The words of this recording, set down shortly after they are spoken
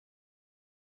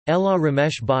Ela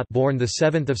Bhatt, born the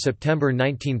 7th of September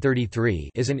 1933,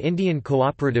 is an Indian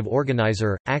cooperative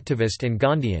organizer, activist and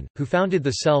Gandhian who founded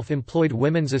the Self-Employed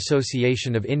Women's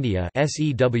Association of India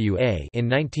 (SEWA) in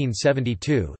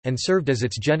 1972 and served as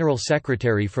its general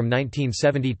secretary from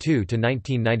 1972 to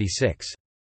 1996.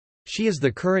 She is the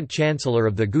current chancellor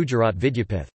of the Gujarat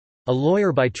Vidyapith. A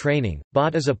lawyer by training,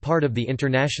 Bhatt is a part of the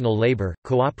international labor,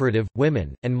 cooperative,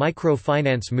 women, and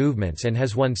micro-finance movements and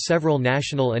has won several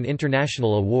national and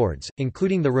international awards,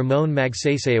 including the Ramon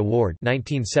Magsaysay Award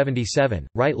 (1977),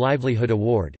 Right Livelihood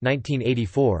Award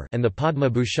 (1984), and the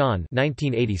Padma Bhushan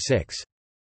 (1986).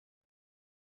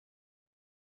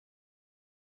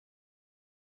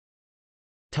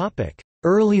 Topic: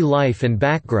 Early life and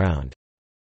background.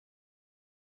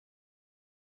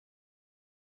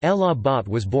 Ela Bhatt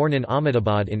was born in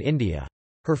Ahmedabad in India.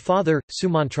 Her father,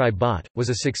 Sumantrai Bhatt, was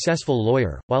a successful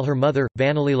lawyer, while her mother,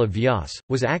 Vanalila Vyas,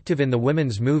 was active in the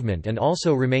women's movement and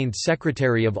also remained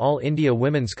secretary of All India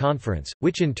Women's Conference,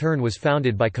 which in turn was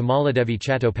founded by Kamaladevi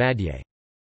Chattopadhyay.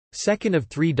 Second of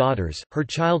three daughters, her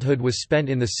childhood was spent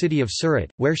in the city of Surat,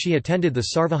 where she attended the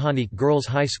Sarvajanik Girls'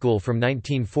 High School from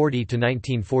 1940 to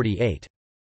 1948.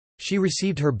 She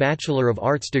received her Bachelor of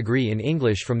Arts degree in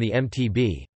English from the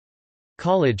MTB.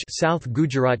 College, South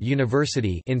Gujarat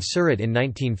University in Surat in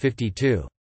 1952.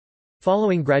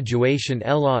 Following graduation,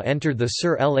 Ela entered the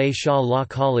Sir L. A. Shah Law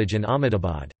College in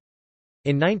Ahmedabad.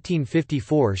 In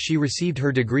 1954 she received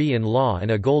her degree in law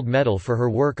and a gold medal for her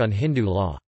work on Hindu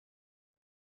law.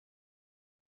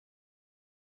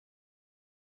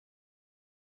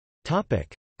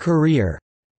 Career.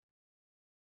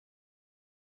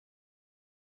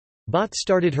 Bhatt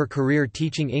started her career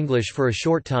teaching English for a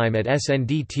short time at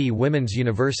SNDT Women's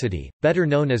University, better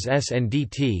known as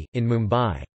SNDT, in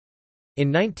Mumbai.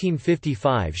 In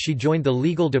 1955 she joined the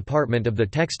legal department of the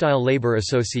Textile Labour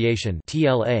Association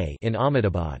 (TLA) in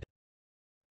Ahmedabad.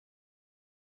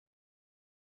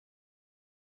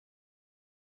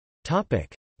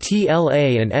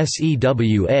 TLA and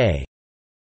SEWA.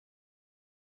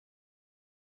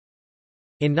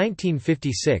 In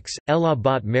 1956, Ela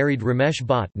Bhatt married Ramesh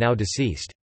Bhatt, now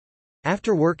deceased.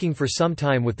 After working for some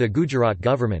time with the Gujarat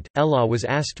government, Ela was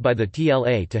asked by the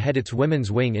TLA to head its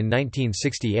women's wing in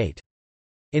 1968.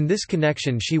 In this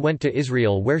connection she went to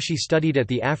Israel where she studied at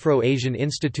the Afro-Asian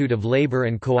Institute of Labor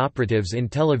and Cooperatives in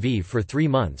Tel Aviv for 3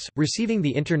 months, receiving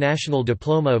the International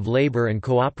Diploma of Labor and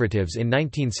Cooperatives in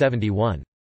 1971.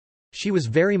 She was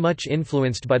very much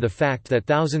influenced by the fact that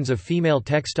thousands of female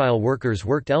textile workers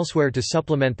worked elsewhere to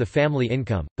supplement the family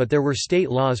income, but there were state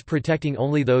laws protecting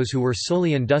only those who were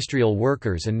solely industrial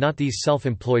workers and not these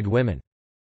self-employed women.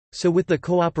 So with the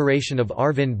cooperation of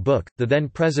Arvind Buk, the then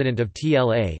president of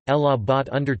TLA, Ela Bhatt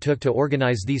undertook to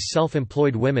organize these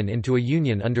self-employed women into a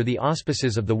union under the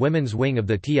auspices of the women's wing of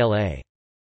the TLA.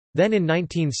 Then in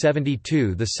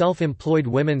 1972 the Self-Employed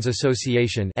Women's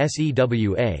Association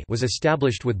 (SEWA) was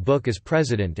established with Buk as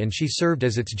president and she served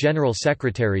as its general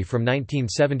secretary from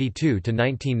 1972 to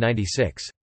 1996.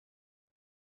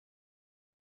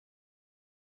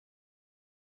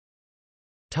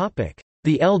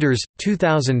 The Elders,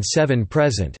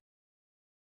 2007–present.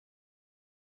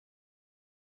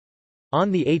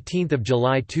 On 18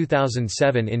 July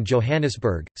 2007 in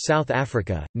Johannesburg, South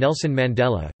Africa, Nelson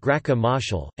Mandela, Graca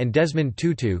Machel, and Desmond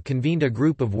Tutu convened a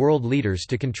group of world leaders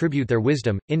to contribute their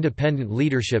wisdom, independent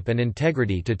leadership and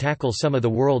integrity to tackle some of the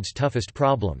world's toughest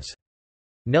problems.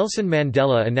 Nelson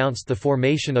Mandela announced the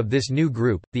formation of this new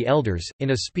group, the Elders, in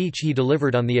a speech he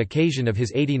delivered on the occasion of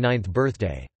his 89th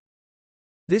birthday.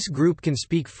 This group can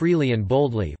speak freely and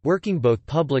boldly, working both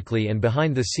publicly and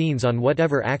behind the scenes on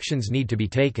whatever actions need to be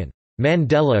taken.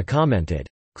 Mandela commented,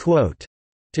 quote,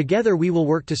 "Together we will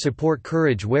work to support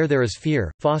courage where there is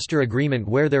fear, foster agreement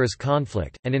where there is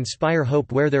conflict, and inspire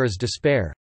hope where there is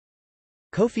despair."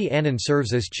 Kofi Annan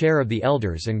serves as chair of the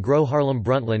Elders and Gro Harlem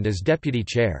Brundtland as deputy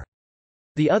chair.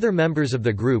 The other members of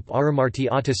the group are Amartya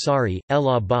Ahtisaari,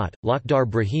 Ela Bhatt, Lakhdar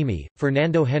Brahimi,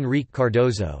 Fernando Henrique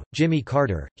Cardozo, Jimmy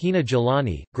Carter, Hina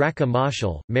Jalani, Graca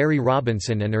Machel, Mary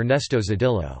Robinson and Ernesto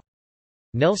Zedillo.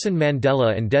 Nelson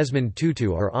Mandela and Desmond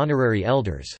Tutu are honorary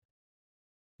elders.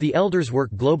 The elders work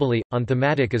globally, on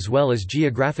thematic as well as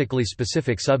geographically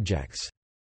specific subjects.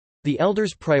 The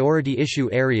elders' priority issue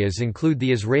areas include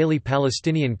the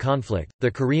Israeli-Palestinian conflict,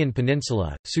 the Korean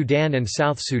Peninsula, Sudan and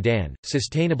South Sudan,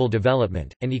 sustainable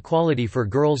development, and equality for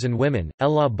girls and women.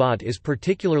 Ela Bhatt is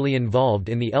particularly involved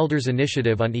in the Elders'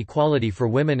 Initiative on Equality for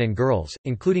Women and Girls,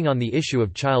 including on the issue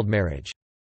of child marriage.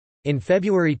 In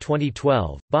February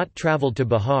 2012, Bhatt travelled to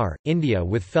Bihar, India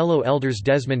with fellow elders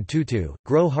Desmond Tutu,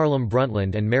 Gro Harlem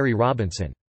Brundtland and Mary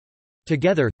Robinson.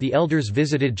 Together, the elders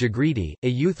visited Jagriti, a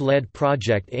youth-led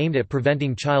project aimed at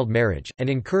preventing child marriage, and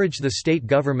encouraged the state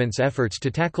government's efforts to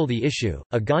tackle the issue.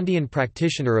 A Gandhian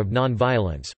practitioner of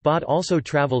non-violence, Bhatt also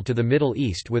traveled to the Middle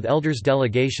East with elders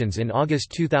delegations in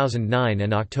August 2009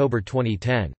 and October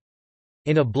 2010.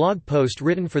 In a blog post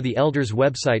written for the elders'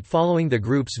 website following the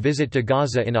group's visit to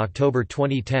Gaza in October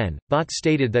 2010, Bhatt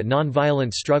stated that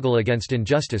non-violent struggle against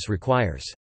injustice requires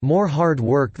more hard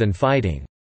work than fighting,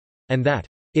 and that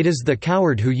it is the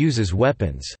coward who uses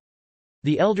weapons.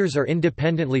 The elders are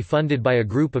independently funded by a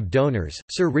group of donors: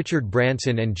 Sir Richard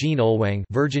Branson and Jean Olwang,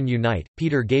 Virgin Unite;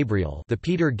 Peter Gabriel, the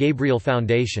Peter Gabriel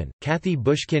Foundation; Kathy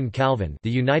Bushkin Calvin, the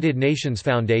United Nations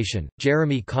Foundation;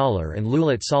 Jeremy Collar and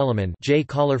Lulit Solomon, J.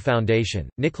 Collar Foundation;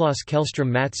 Niklas Kellström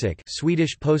Matsik,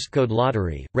 Swedish Postcode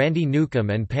Lottery; Randy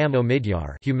Newcomb and Pam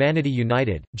Omidyar, Humanity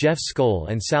United; Jeff Skoll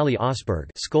and Sally Osberg,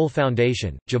 Skoll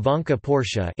Foundation; Javanka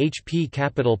Portia, HP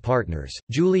Capital Partners;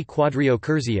 Julie Quadrio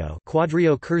Curzio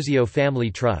Family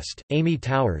Trust; Amy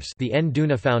Towers, the N.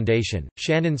 Duna Foundation;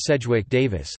 Shannon Sedgwick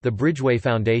Davis, the Bridgeway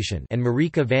Foundation; and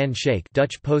Marika van Schaik,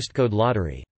 Dutch Postcode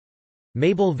Lottery.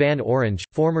 Mabel Van Orange,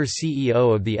 former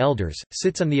CEO of the Elders,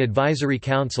 sits on the Advisory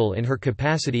Council in her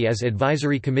capacity as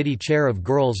Advisory Committee Chair of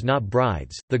Girls Not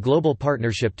Brides, the global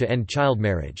partnership to end child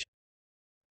marriage.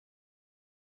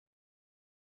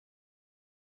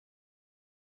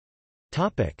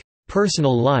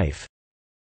 Personal life.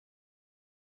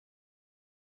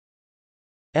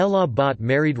 Ela Bhatt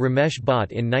married Ramesh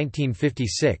Bhatt in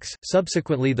 1956,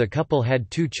 subsequently the couple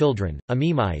had 2 children,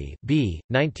 Amimai B.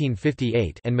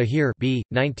 1958 and Mahir B.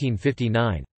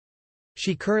 1959.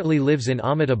 She currently lives in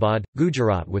Ahmedabad,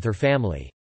 Gujarat with her family.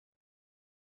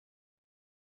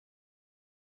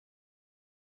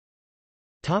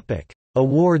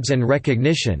 Awards and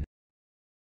recognition.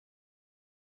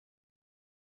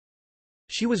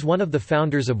 She was one of the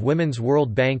founders of Women's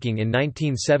World Banking in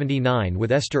 1979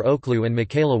 with Esther Oklu and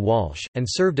Michaela Walsh, and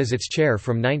served as its chair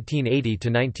from 1980 to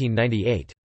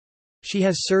 1998. She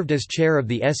has served as chair of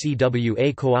the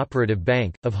SEWA Cooperative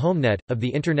Bank, of HomeNet, of the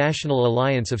International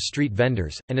Alliance of Street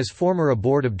Vendors, and as former a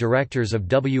board of directors of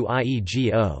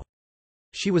WIEGO.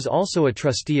 She was also a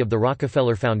trustee of the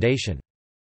Rockefeller Foundation.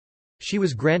 She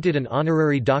was granted an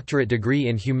honorary doctorate degree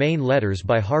in Humane Letters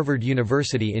by Harvard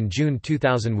University in June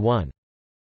 2001.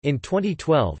 In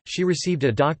 2012, she received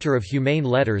a Doctor of Humane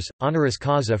Letters, honoris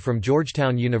causa from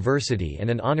Georgetown University and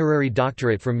an honorary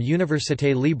doctorate from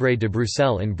Université Libre de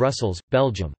Bruxelles in Brussels,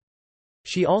 Belgium.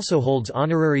 She also holds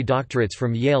honorary doctorates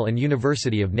from Yale and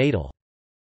University of Natal.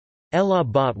 Ela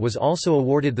Bhatt was also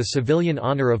awarded the civilian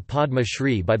honour of Padma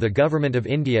Shri by the Government of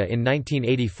India in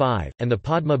 1985, and the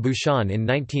Padma Bhushan in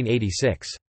 1986.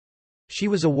 She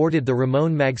was awarded the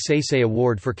Ramon Magsaysay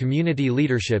Award for Community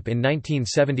Leadership in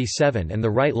 1977 and the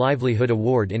Right Livelihood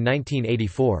Award in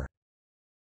 1984.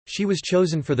 She was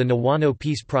chosen for the Nawano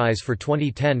Peace Prize for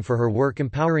 2010 for her work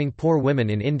empowering poor women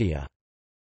in India.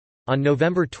 On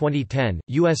November 2010,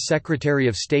 U.S. Secretary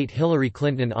of State Hillary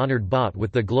Clinton honored Bhatt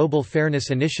with the Global Fairness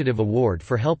Initiative Award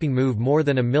for helping move more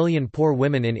than 1 million poor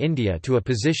women in India to a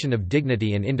position of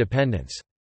dignity and independence.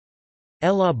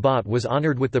 Ela Bhatt was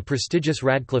honored with the prestigious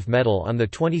Radcliffe Medal on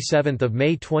 27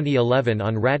 May 2011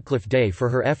 on Radcliffe Day for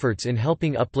her efforts in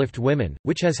helping uplift women,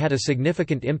 which has had a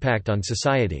significant impact on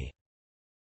society.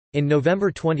 In November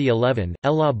 2011,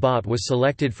 Ela Bhatt was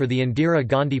selected for the Indira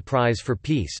Gandhi Prize for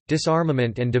Peace,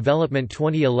 Disarmament and Development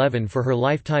 2011 for her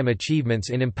lifetime achievements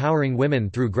in empowering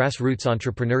women through grassroots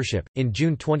entrepreneurship. In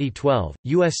June 2012,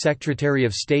 U.S. Secretary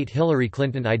of State Hillary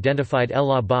Clinton identified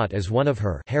Ela Bhatt as one of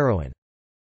her heroine.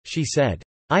 She said,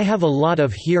 "I have a lot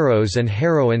of heroes and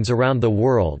heroines around the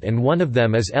world and one of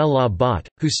them is Ela Bhatt,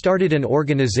 who started an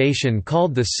organization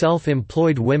called the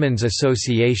Self-Employed Women's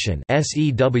Association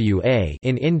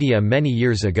in India many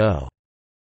years ago."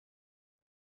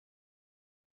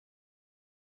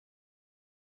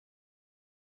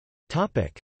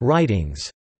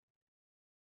 Writings.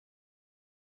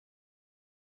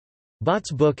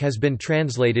 Bhatt's book has been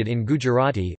translated in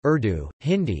Gujarati, Urdu,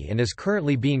 Hindi and is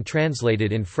currently being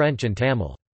translated in French and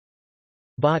Tamil.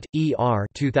 Bhatt, E.R.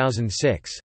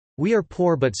 2006. We Are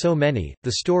Poor But So Many,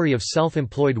 The Story of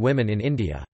Self-Employed Women in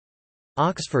India.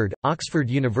 Oxford, Oxford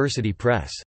University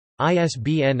Press.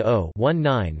 ISBN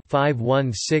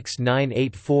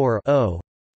 0-19-516984-0.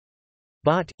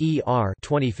 Bhatt, E.R.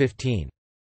 2015.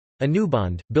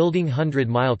 Anubandh, Building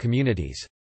 100-Mile Communities.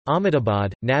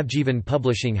 Ahmedabad, Navjeevan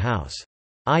Publishing House.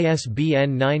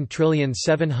 ISBN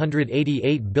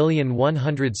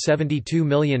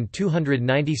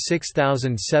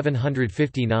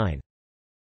 9788172296759.